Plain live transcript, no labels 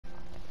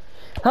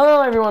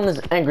Hello everyone, this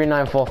is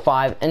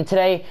Angry945, and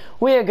today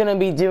we are going to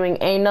be doing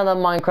another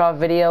Minecraft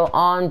video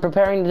on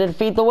preparing to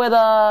defeat the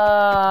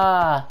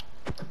Wither!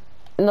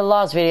 In the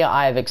last video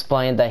I have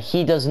explained that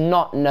he does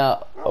not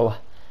know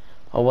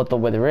what the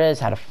Wither is,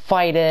 how to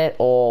fight it,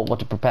 or what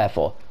to prepare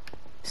for.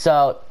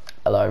 So,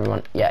 hello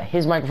everyone, yeah,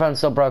 his microphone's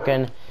still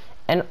broken,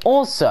 and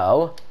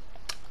also,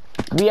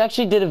 we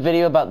actually did a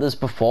video about this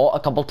before a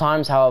couple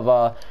times,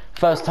 however,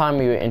 first time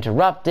we were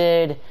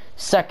interrupted,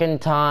 second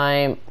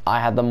time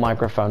I had the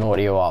microphone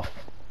audio off.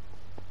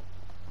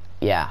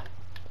 Yeah.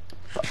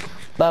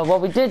 But what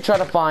we did try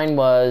to find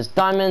was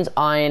diamonds,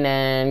 iron,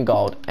 and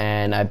gold.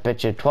 And I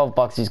bet you 12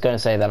 bucks he's gonna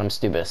say that I'm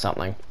stupid or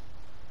something.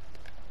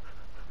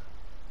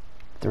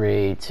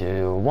 3,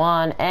 2,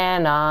 1,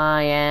 and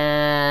I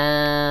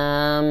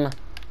am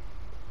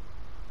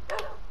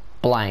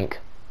blank.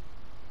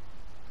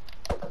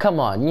 Come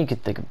on, you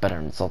could think of better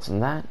insults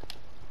than that.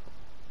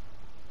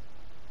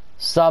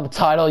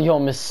 Subtitle your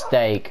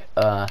mistake.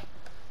 Well,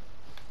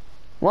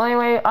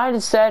 anyway, I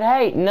just said,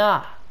 hey,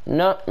 no,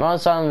 not a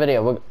silent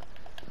video.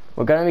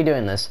 We're gonna be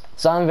doing this.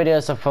 Silent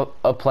videos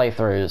are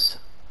playthroughs.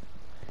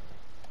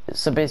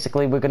 So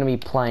basically, we're gonna be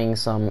playing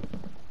some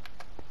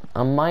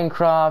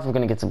Minecraft. We're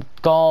gonna get some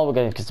gold. We're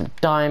gonna get some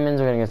diamonds.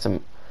 We're gonna get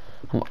some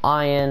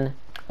iron.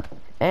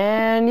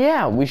 And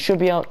yeah, we should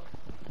be out.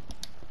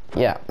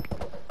 Yeah.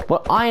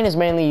 What iron is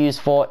mainly used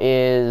for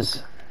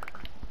is.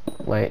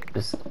 Wait,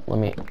 just let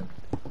me.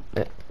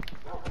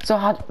 So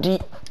how do you,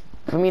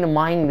 for me to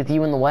mine with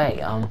you in the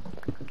way?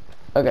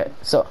 Okay,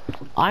 so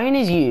iron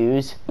is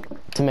used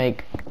to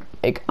make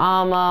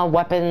armor,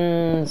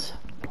 weapons,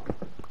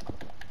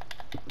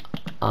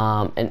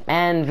 an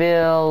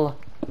anvil.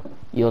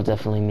 You'll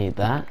definitely need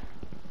that.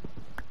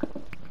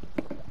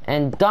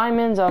 And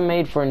diamonds are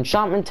made for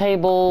enchantment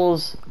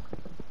tables.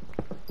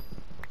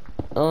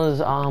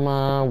 Those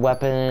armor,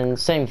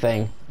 weapons, same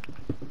thing.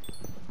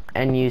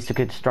 And used to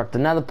construct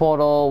another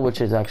portal, which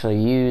is actually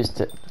used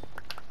to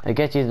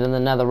get you to the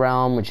nether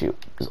realm, which is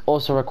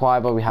also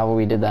required, but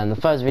we did that in the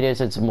first video,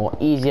 so it's more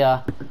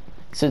easier.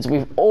 Since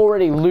we've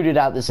already looted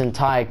out this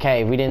entire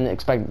cave, we didn't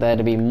expect there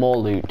to be more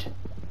loot.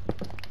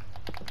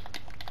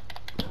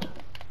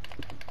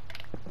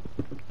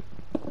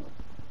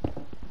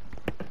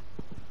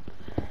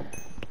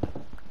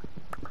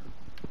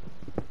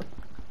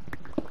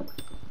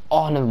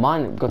 Oh, never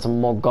mind, we've got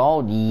some more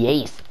gold,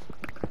 yes!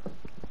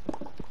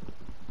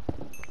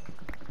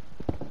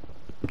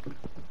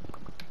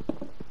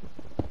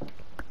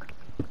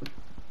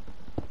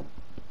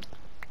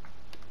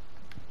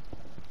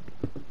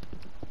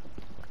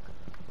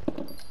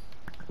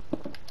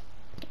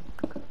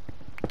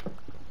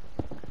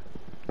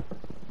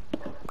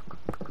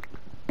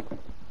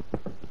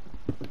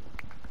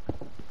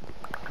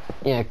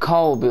 Yeah,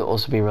 coal will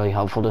also be really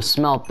helpful to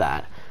smelt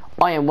that.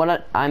 Oh yeah,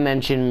 what I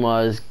mentioned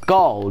was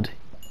gold.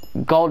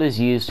 Gold is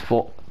used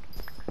for,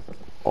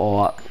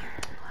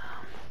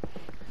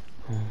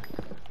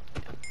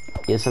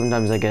 yeah,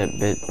 sometimes I get a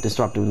bit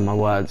disrupted with my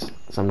words.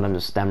 Sometimes I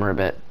stammer a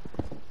bit.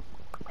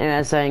 And I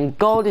was saying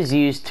gold is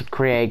used to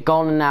create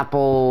golden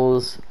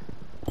apples.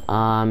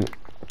 What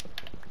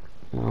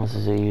else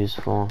is it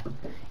used for?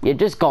 Yeah,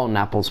 just golden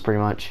apples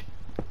pretty much.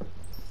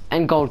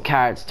 And gold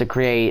carrots to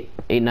create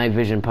night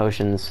vision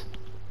potions.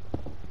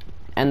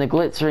 And the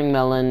glittering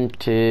melon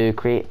to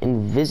create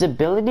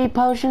invisibility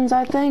potions,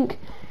 I think?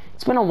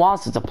 It's been a while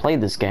since I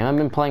played this game. I've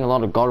been playing a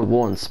lot of God of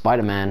War and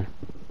Spider-Man.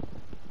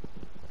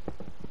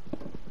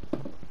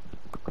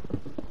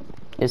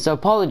 Yeah, so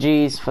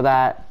apologies for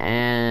that,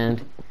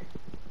 and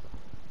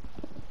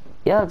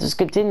yeah, let's just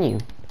continue.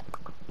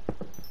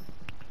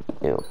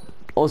 Ew.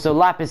 Also,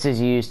 lapis is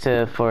used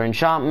for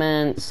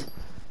enchantments.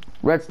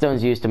 Redstone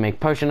is used to make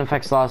potion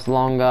effects last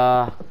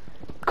longer.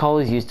 Coal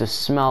is used to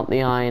smelt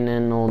the iron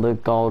and all the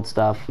gold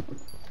stuff.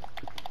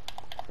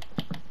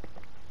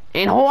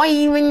 And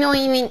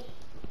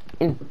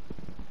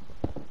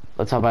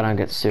let's hope I don't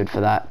get sued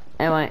for that.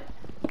 Anyway,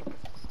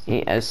 he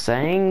is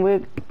saying we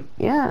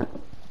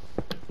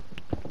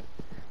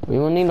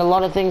will need a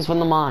lot of things from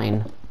the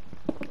mine.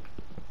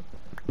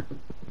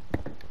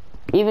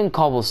 Even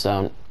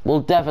cobblestone.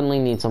 We'll definitely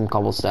need some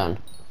cobblestone.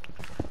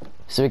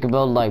 So we can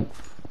build like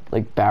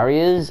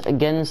barriers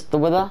against the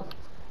Wither.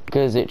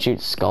 Because it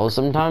shoots skulls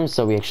sometimes,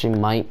 so we actually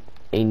might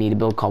need to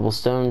build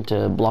cobblestone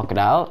to block it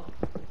out.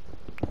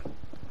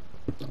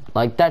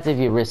 Like, that's if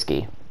you're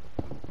risky.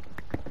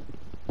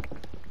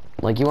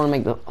 Like, you want to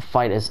make the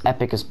fight as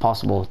epic as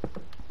possible.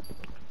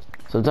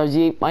 Sometimes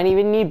you might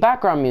even need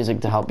background music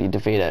to help you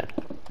defeat it.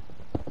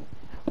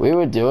 We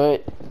would do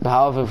it.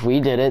 However, if we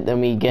did it,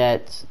 then we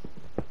get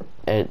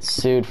it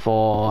sued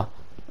for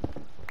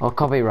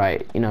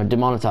copyright, you know,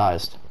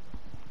 demonetized.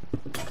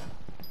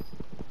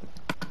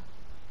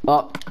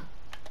 Oh,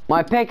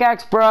 my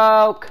pickaxe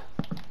broke.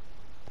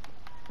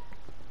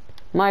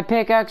 My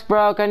pickaxe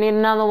broke. I need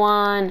another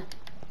one.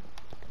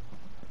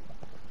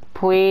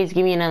 Please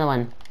give me another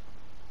one.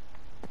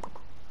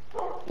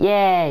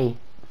 Yay.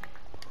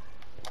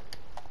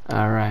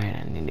 Alright,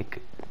 I need to.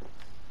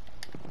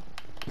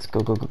 Let's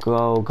go, go, go,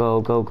 go,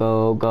 go, go,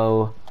 go,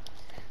 go.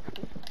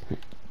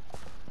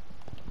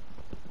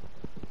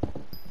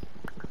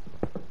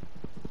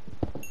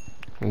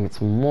 And get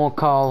some more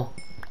coal.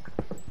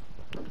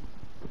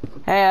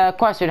 Hey,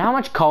 question, how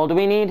much coal do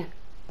we need?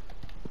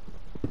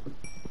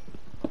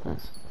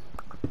 Yes.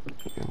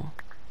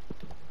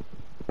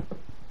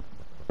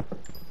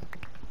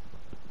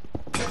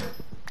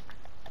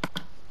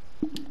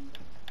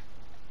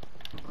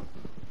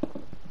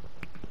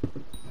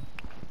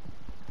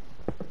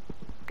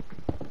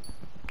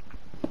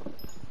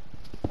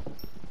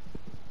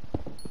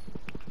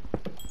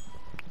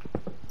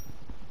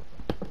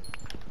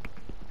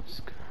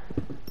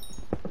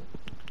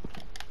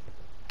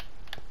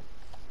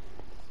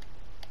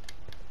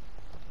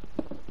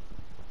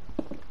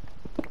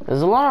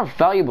 There's a lot of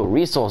valuable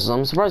resources.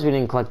 I'm surprised we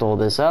didn't collect all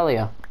this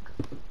earlier.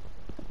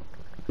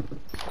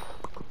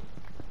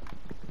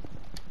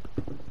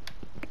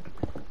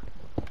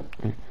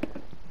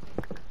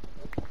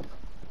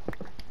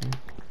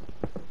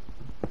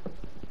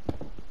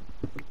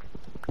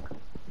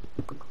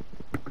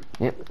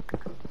 Yep.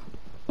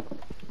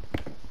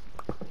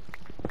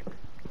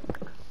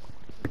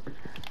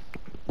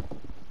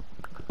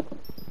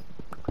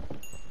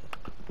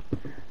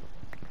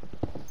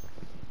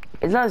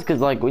 It's nice because,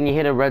 like, when you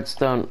hit a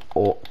redstone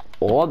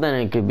ore, then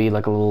it could be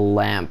like a little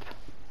lamp.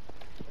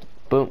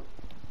 Boom.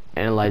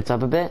 And it lights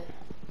up a bit.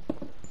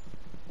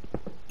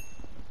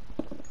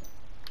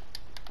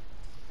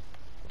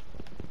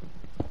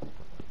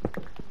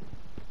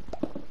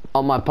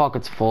 Oh, my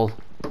pocket's full.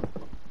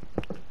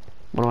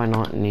 What do I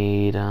not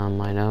need?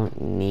 I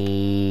don't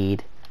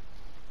need...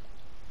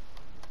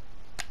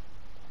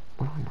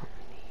 What do I not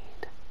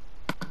need?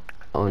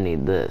 Oh, I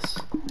need this.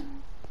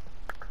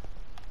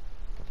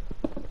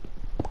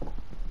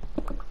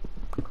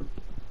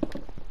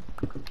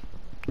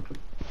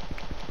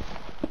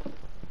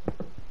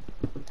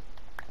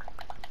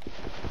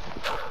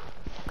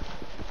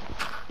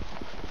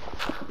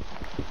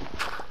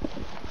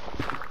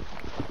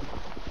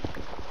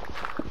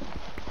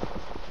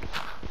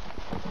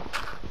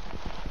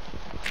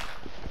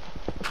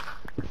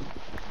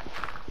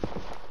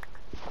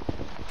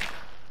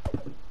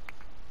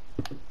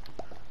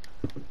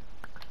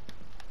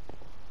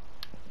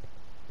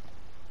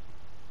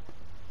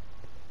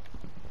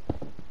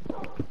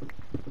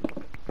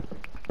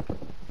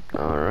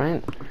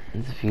 Alright,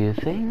 there's a few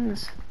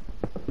things.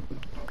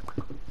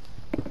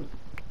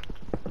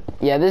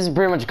 Yeah, this is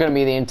pretty much gonna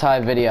be the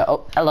entire video.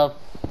 Oh, hello.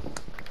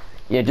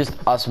 Yeah, just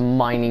us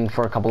mining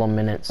for a couple of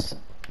minutes.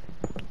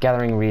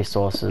 Gathering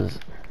resources.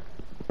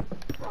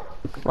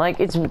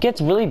 Like, it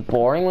gets really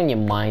boring when you're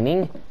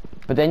mining,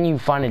 but then you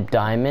find a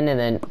diamond and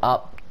then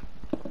up.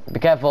 Be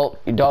careful,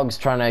 your dog's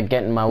trying to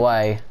get in my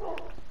way.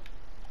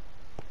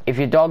 If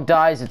your dog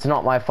dies, it's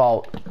not my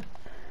fault.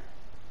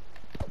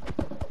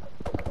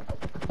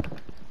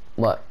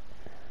 What?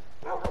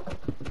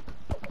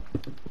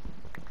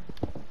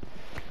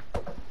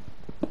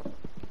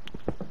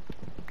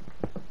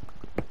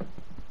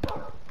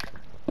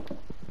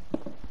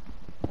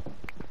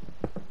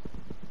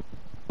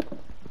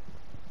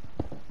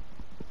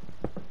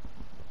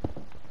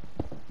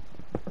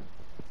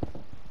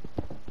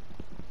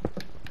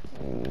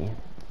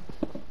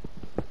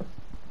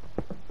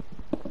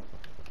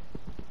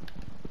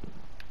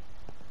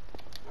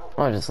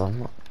 I just love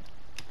my...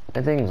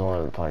 Everything's all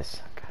over the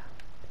place.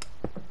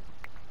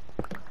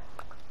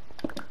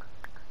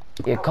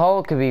 Yeah,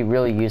 coal could be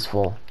really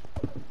useful.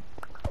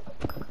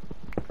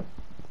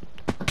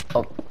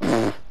 Oh.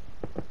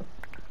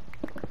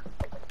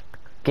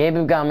 Keep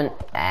him coming.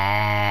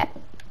 Oh.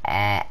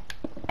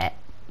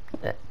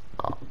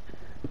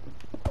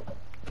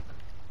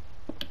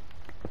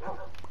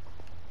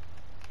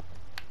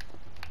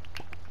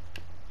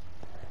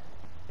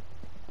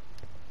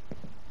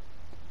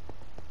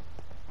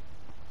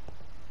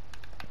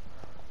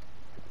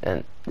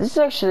 And this is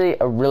actually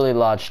a really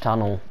large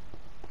tunnel.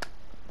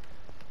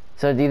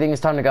 So do you think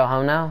it's time to go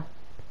home now?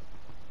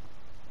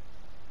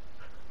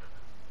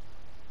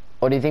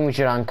 Or do you think we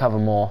should uncover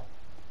more?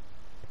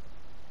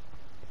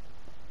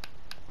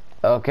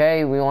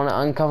 Okay, we want to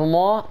uncover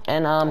more,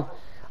 and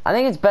I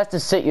think it's best to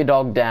sit your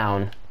dog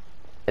down,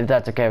 if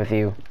that's okay with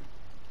you.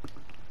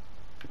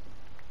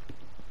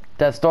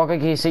 Death Stalker,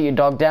 can you sit your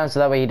dog down so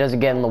that way he doesn't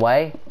get in the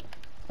way?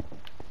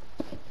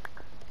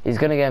 He's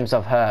gonna get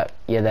himself hurt.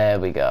 Yeah, there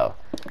we go.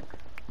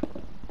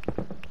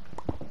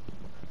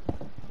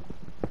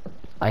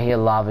 I hear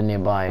lava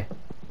nearby.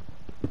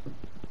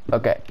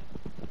 Okay.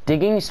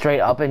 Digging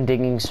straight up and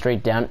digging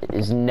straight down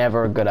is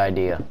never a good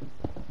idea.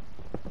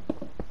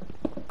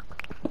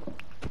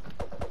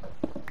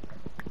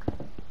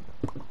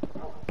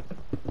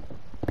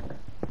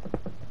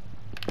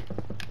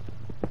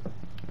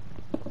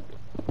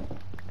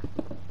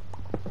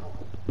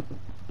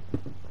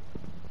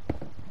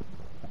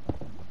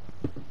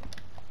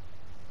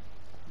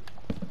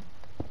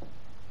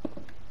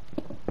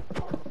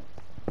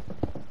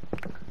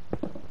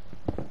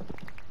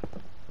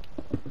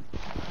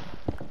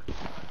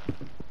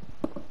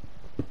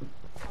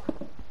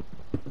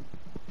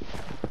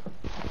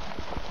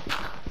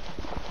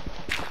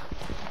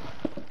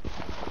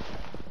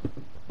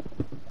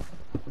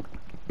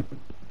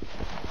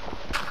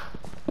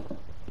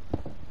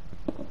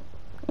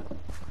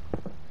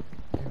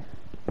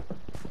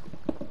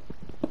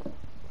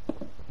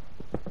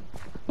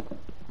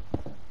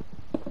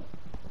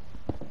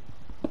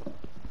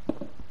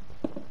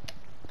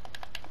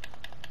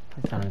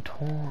 redstone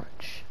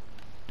torch.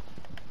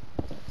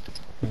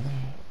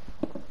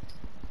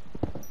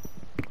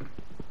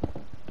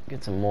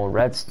 Get some more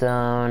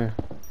redstone.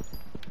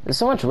 There's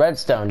so much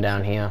redstone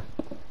down here.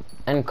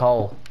 And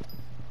coal.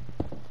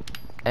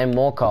 And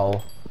more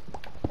coal.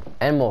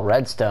 And more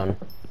redstone.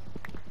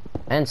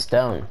 And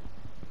stone.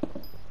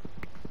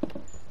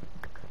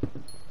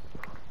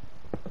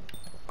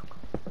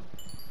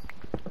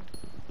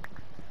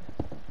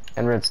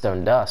 And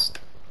redstone dust.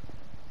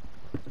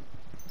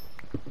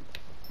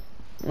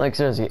 Like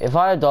seriously, if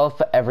I had a dollar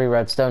for every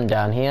redstone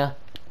down here,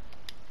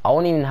 I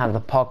wouldn't even have the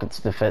pockets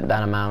to fit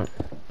that amount.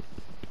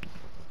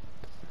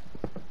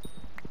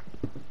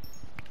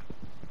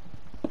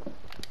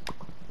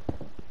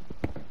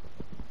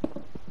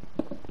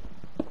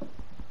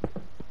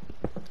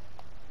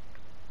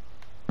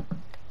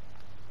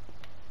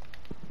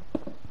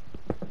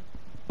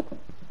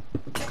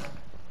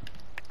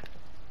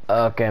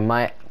 Okay,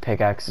 my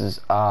pickaxes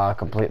are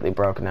completely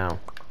broken now.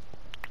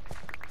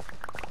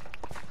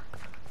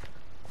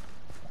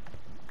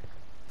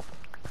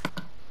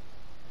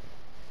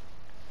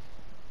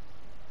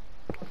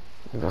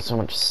 We've got so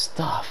much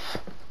stuff.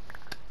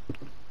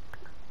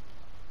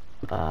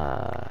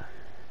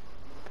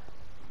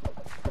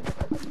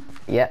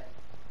 Yeah.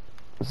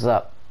 What's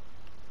up?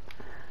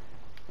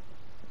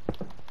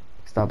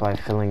 Start by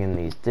filling in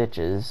these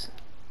ditches.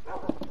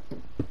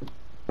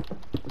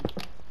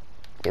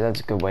 Yeah,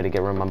 that's a good way to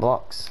get rid of my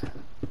blocks.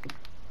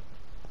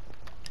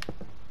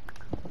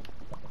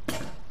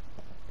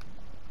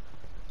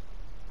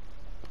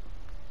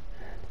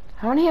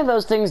 How many of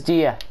those things do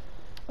you...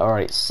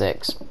 Alright,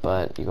 6,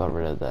 but you got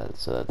rid of that,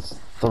 so that's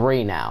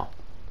 3 now.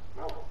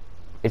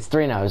 It's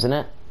 3 now, isn't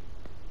it?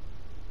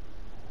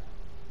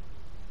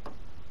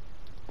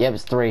 Yep,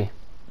 it's 3.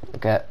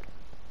 Okay.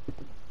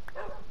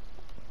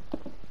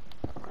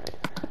 Alright.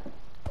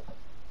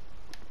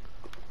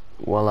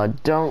 Well, I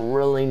don't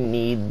really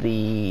need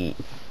the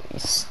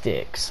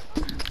sticks.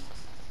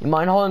 You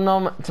mind holding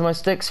on to my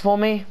sticks for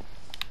me?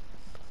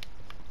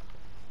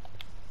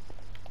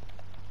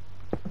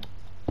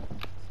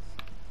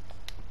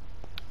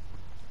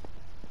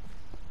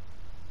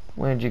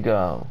 Where'd you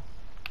go?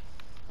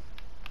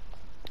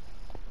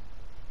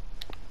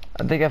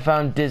 I think I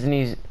found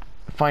Disney's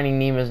Finding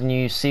Nemo's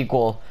new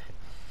sequel,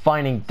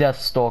 Finding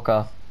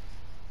Deathstalker.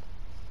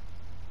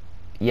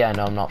 Yeah,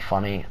 no, I'm not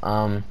funny.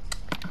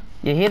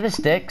 You hear the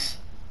sticks?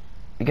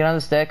 You can have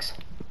the sticks.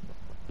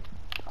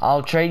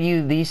 I'll trade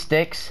you these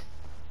sticks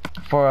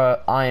for an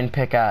iron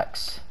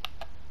pickaxe.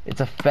 It's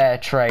a fair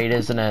trade,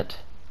 isn't it?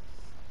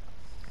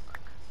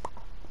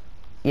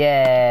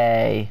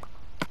 Yay!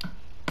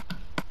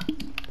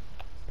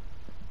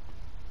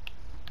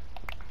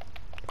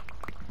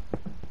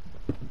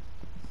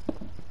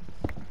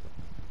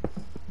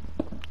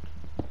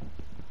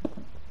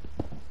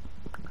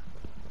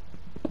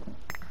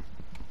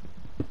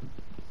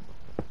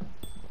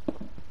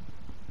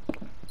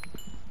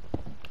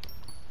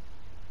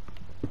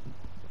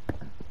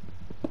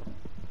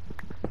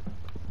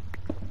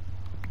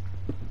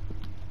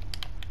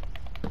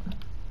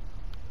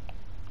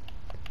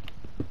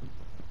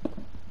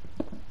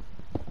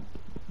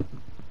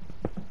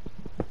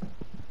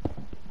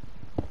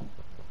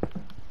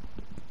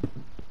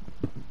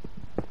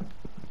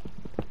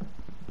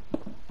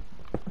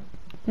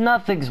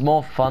 Nothing's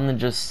more fun than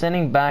just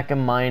sitting back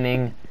and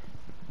mining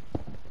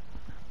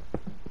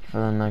for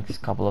the next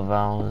couple of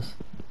hours.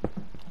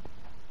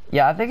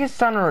 Yeah, I think it's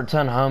time to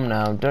return home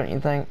now, don't you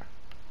think?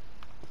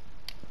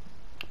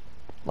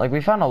 Like,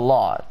 we found a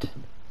lot.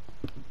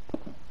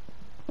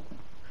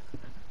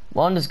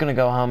 Well, I'm just gonna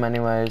go home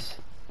anyways.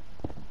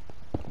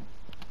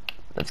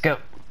 Let's go.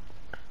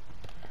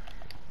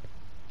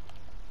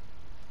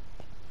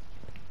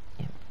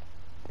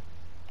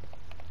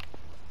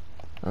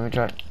 Let me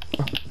try.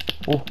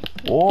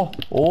 Oh.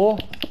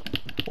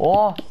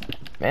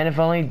 Man, if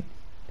only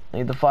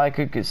the fire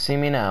could see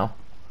me now.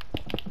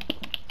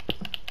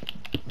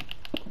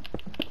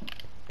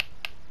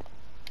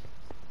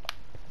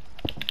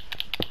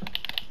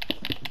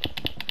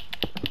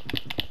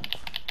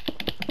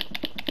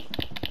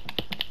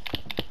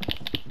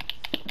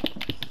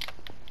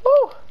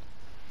 Woo!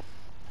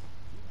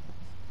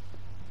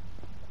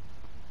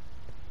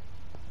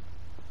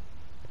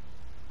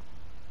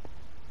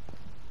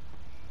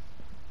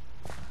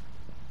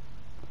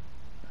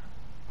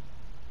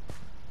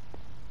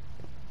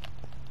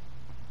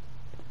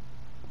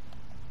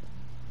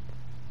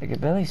 I could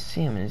barely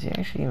see him. Is he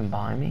actually even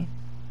behind me?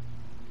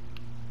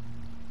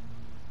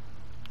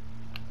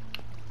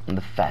 I'm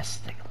the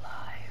fastest thing alive.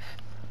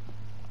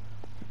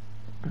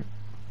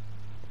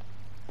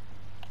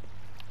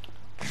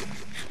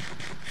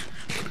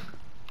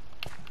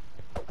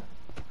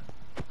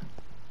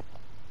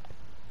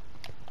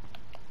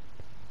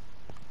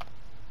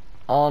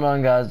 Hold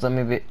on, guys.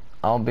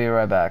 I'll be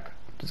right back.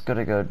 Just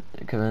gotta go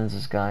convince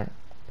this guy.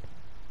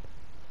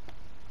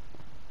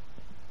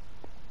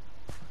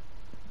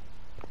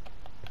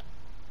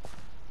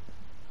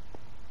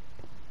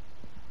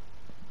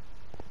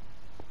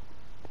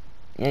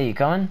 Yeah, you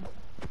coming?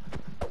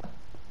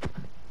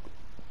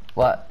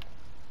 What?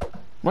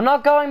 We're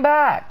not going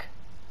back.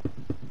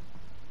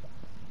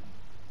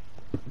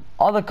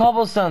 Oh, the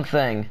cobblestone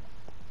thing.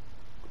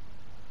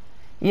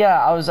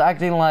 Yeah, I was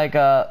acting like,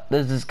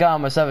 there's this guy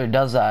on my server who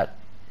does that.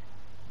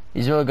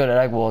 He's really good at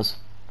egg wars.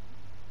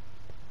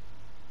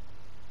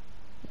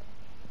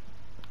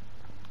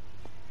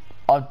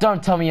 Oh,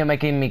 don't tell me you're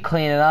making me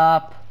clean it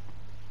up.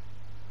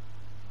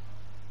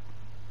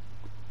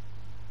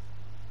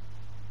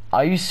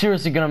 Are you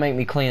seriously gonna make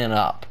me clean it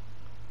up?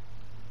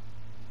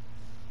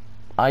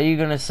 Are you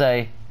gonna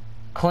say,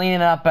 clean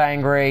it up,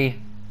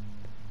 angry?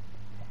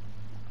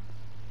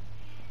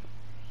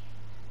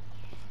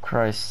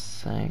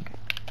 Christ's sake.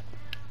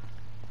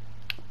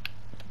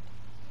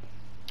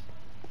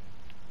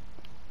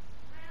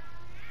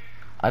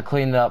 I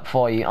cleaned it up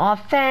for you. Oh,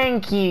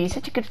 thank you. You're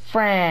such a good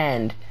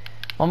friend.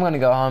 I'm gonna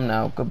go home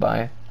now.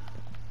 Goodbye.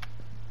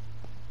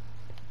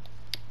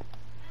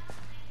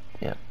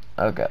 Yeah,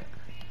 okay.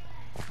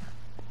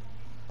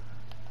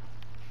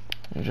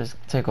 You just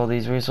take all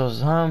these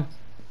resources home.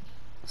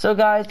 So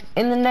guys,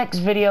 in the next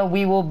video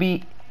we will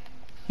be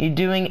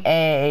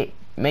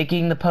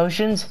making the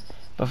potions.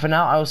 But for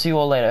now, I will see you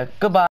all later. Goodbye.